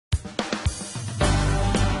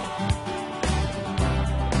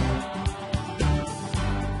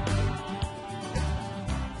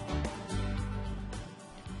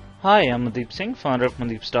Hi, I'm Mandeep Singh, founder of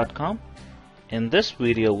Mandeeps.com. In this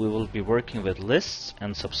video, we will be working with lists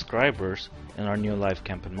and subscribers in our new Live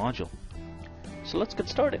Campaign module. So let's get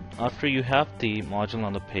started. After you have the module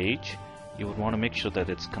on the page, you would want to make sure that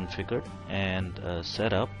it's configured and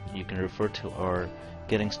set up. You can refer to our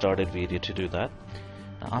Getting Started video to do that.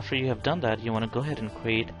 Now, after you have done that, you want to go ahead and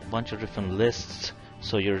create a bunch of different lists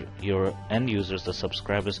so your end users, the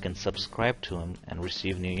subscribers, can subscribe to them and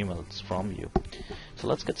receive new emails from you. So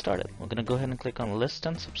let's get started. We're going to go ahead and click on List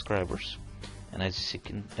and Subscribers. And as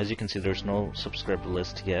you can see, there's no subscriber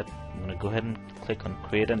list yet. I'm going to go ahead and click on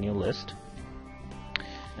Create a New List.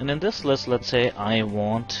 And in this list, let's say I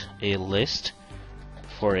want a list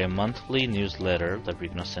for a monthly newsletter that we're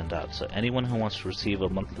going to send out. So anyone who wants to receive a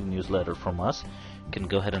monthly newsletter from us can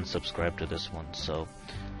go ahead and subscribe to this one. So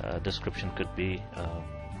description could be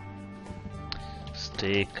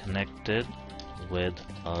stay connected with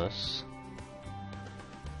us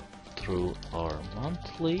through our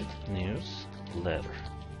monthly newsletter.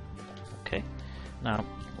 Okay. Now,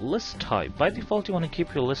 list type. By default, you want to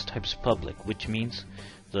keep your list types public, which means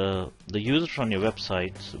the users on your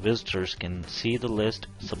website's visitors can see the list,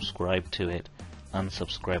 subscribe to it,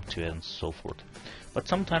 unsubscribe to it, and so forth. But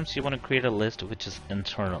sometimes you want to create a list which is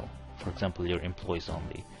internal. For example, your employees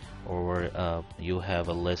only, or you have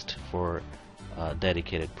a list for a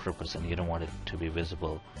dedicated purpose and you don't want it to be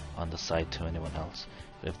visible on the site to anyone else.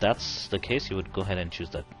 If that's the case, you would go ahead and choose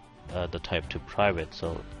that the type to private,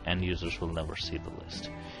 so end users will never see the list.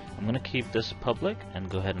 I'm going to keep this public and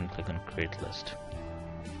go ahead and click on Create List.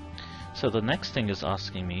 So the next thing is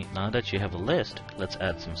asking me, now that you have a list, let's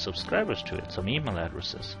add some subscribers to it, some email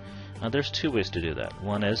addresses. Now there's two ways to do that.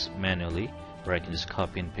 One is manually, where I can just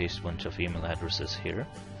copy and paste a bunch of email addresses here.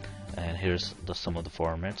 And here's some of the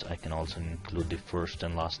formats. I can also include the first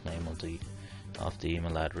and last name of the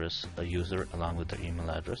email address, a user, along with their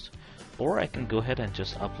email address. Or I can go ahead and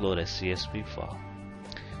just upload a CSV file.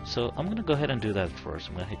 So I'm going to go ahead and do that first.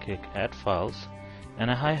 I'm going to click Add Files,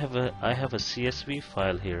 and I have a CSV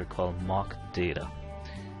file here called mock data.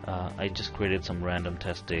 I just created some random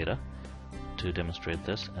test data to demonstrate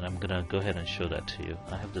this, and I'm gonna go ahead and show that to you.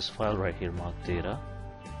 I have this file right here, mock data,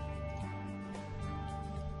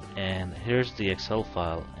 and here's the Excel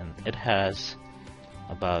file, and it has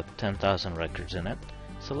about 10,000 records in it.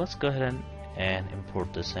 So let's go ahead and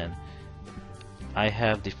import this in. I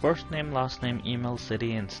have the first name, last name, email,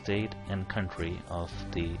 city and state, and country of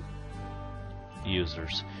the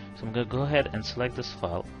users. So I'm gonna go ahead and select this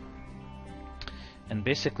file. And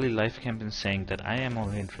basically, Live Campaign is saying that I am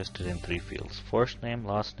only interested in three fields: first name,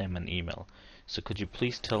 last name, and email. So could you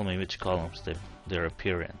please tell me which columns they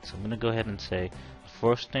appear in? So I'm going to go ahead and say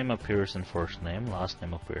first name appears in first name, last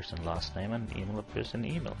name appears in last name, and email appears in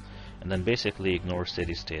email. And then basically ignore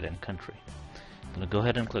city, state, and country. I'm going to go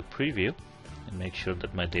ahead and click Preview and make sure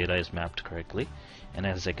that my data is mapped correctly. And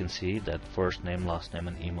as I can see, that first name, last name,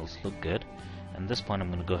 and emails look good. And at this point, I'm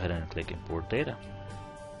going to go ahead and click Import Data.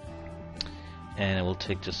 And it will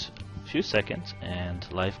take just a few seconds, and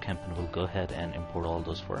Live Campaign will go ahead and import all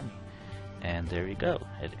those for me. And there you go.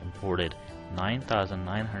 It imported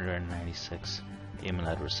 9,996 email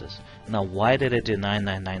addresses. Now, why did it do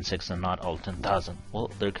 9,996 and not all 10,000? Well,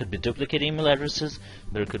 there could be duplicate email addresses.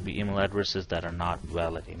 There could be email addresses that are not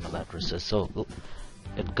valid email addresses. So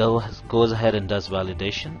it goes ahead and does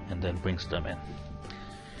validation and then brings them in.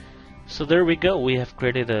 So there we go. We have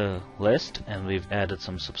created a list and we've added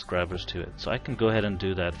some subscribers to it. So I can go ahead and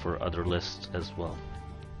do that for other lists as well.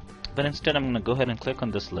 But instead, I'm going to go ahead and click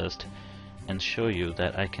on this list and show you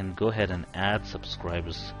that I can go ahead and add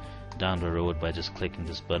subscribers down the road by just clicking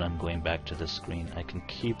this button, going back to the screen. I can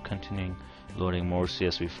keep continuing loading more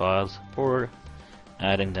CSV files or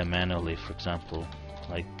adding them manually, for example,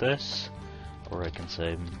 like this. Or I can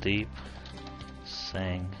say Mandeep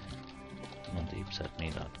Singh,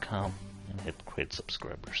 mandeeps@me.com, and hit Create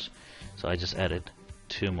Subscribers. So I just added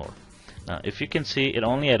two more. Now, if you can see, it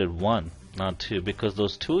only added one, not two, because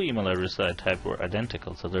those two email addresses I typed were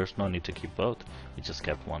identical, so there's no need to keep both. We just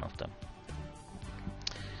kept one of them.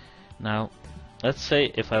 Now, let's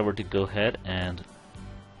say if I were to go ahead and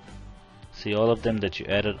see all of them that you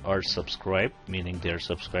added are subscribed, meaning they're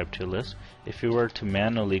subscribed to your list. If you were to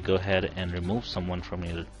manually go ahead and remove someone from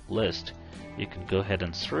your list, you can go ahead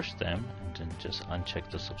and search them and then just uncheck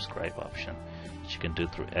the subscribe option, which you can do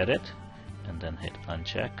through Edit and then hit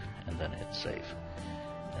Uncheck and then hit Save.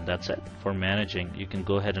 And that's it for managing. You can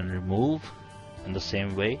go ahead and remove in the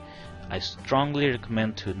same way. I strongly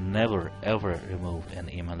recommend to never ever remove an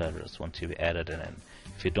email address once you've added it in.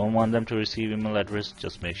 If you don't want them to receive email address,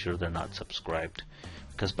 just make sure they're not subscribed,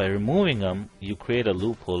 because by removing them you create a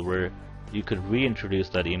loophole where you could reintroduce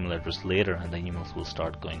that email address later and the emails will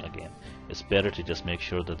start going again. It's better to just make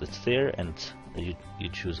sure that it's there and you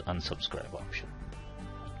choose unsubscribe option.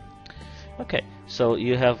 Okay, so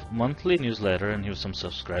you have monthly newsletter and here's some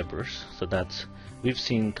subscribers. So we've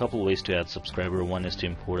seen a couple ways to add subscriber. One is to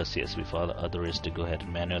import a CSV file, the other is to go ahead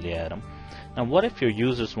and manually add them. Now what if your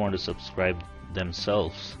users want to subscribe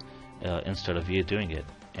themselves instead of you doing it?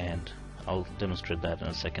 And I'll demonstrate that in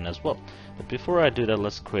a second as well. But before I do that,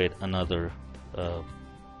 let's create another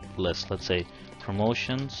list. Let's say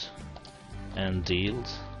promotions and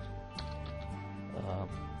deals,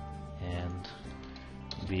 and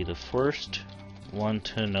be the first one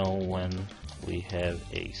to know when we have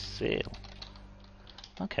a sale.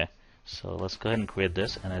 Okay, so let's go ahead and create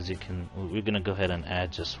this, and as you can, we're going to go ahead and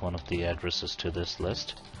add just one of the addresses to this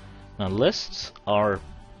list. Now lists are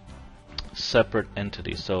separate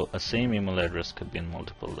entities, so a same email address could be in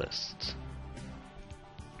multiple lists.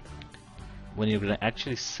 When you're going to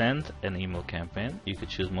actually send an email campaign, you could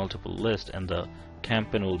choose multiple lists, and the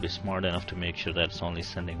campaign will be smart enough to make sure that it's only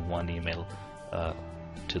sending one email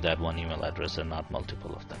to that one email address and not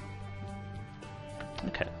multiple of them.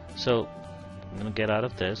 Okay, so I'm going to get out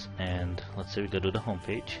of this, and let's say we go to the home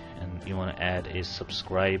page and you want to add a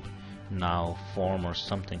subscribe now form or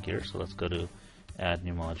something here. So let's go to add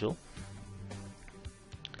new module,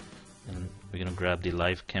 and we're going to grab the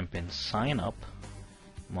live campaign sign up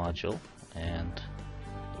module and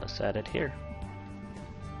let's add it here.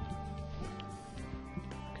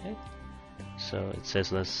 Okay, so it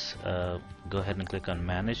says let's go ahead and click on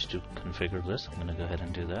manage to configure this. I'm going to go ahead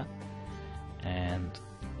and do that, and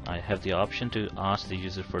I have the option to ask the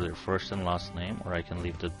user for their first and last name, or I can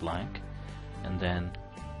leave it blank. And then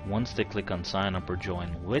once they click on sign up or join,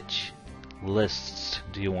 which lists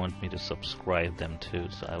do you want me to subscribe them to?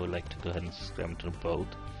 So I would like to go ahead and subscribe them to both.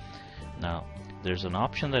 Now there's an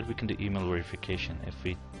option that we can do email verification. If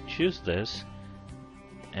we choose this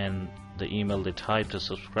and the email they type to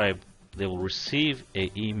subscribe, they will receive an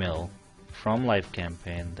email from live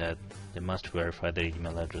campaign that they must verify their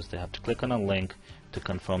email address. They have to click on a link to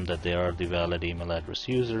confirm that they are the valid email address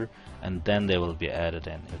user, and then they will be added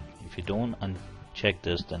in. If you don't uncheck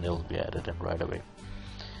this, then they will be added in right away.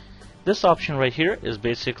 This option right here is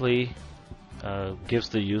basically gives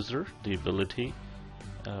the user the ability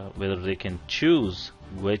whether they can choose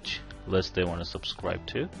which list they want to subscribe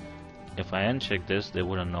to. If I uncheck this, they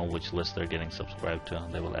wouldn't know which list they're getting subscribed to,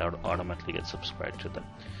 and they will automatically get subscribed to them.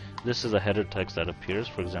 This is a header text that appears.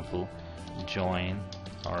 For example, join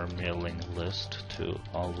our mailing list to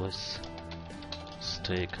always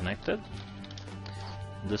stay connected.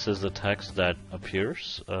 This is the text that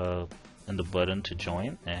appears in the button to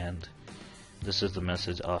join, and this is the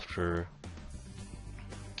message after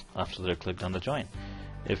they clicked on the join.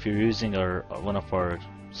 If you're using one of our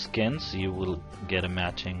skins, you will get a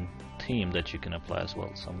matching theme that you can apply as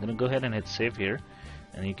well. So I'm going to go ahead and hit save here,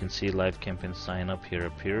 and you can see live campaign sign up here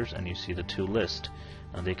appears, and you see the two lists.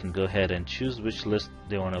 And they can go ahead and choose which list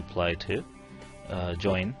they want to apply to,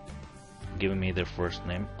 join, giving me their first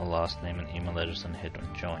name, a last name, and email address, and hit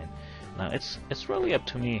on join. Now it's really up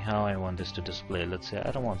to me how I want this to display. Let's say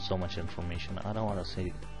I don't want so much information. I don't want to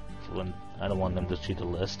see, I don't want them to see the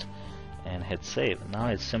list, and hit save. Now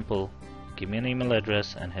it's simple. Give me an email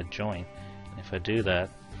address and hit join. And if I do that,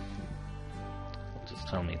 it'll just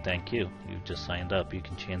tell me thank you, you've just signed up. You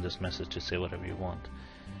can change this message to say whatever you want.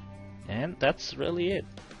 And that's really it.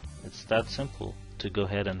 It's that simple to go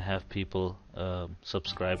ahead and have people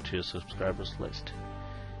subscribe to your subscribers list.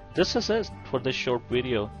 This is it for this short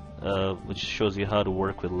video, which shows you how to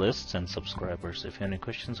work with lists and subscribers. If you have any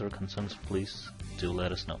questions or concerns, please do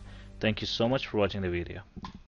let us know. Thank you so much for watching the video.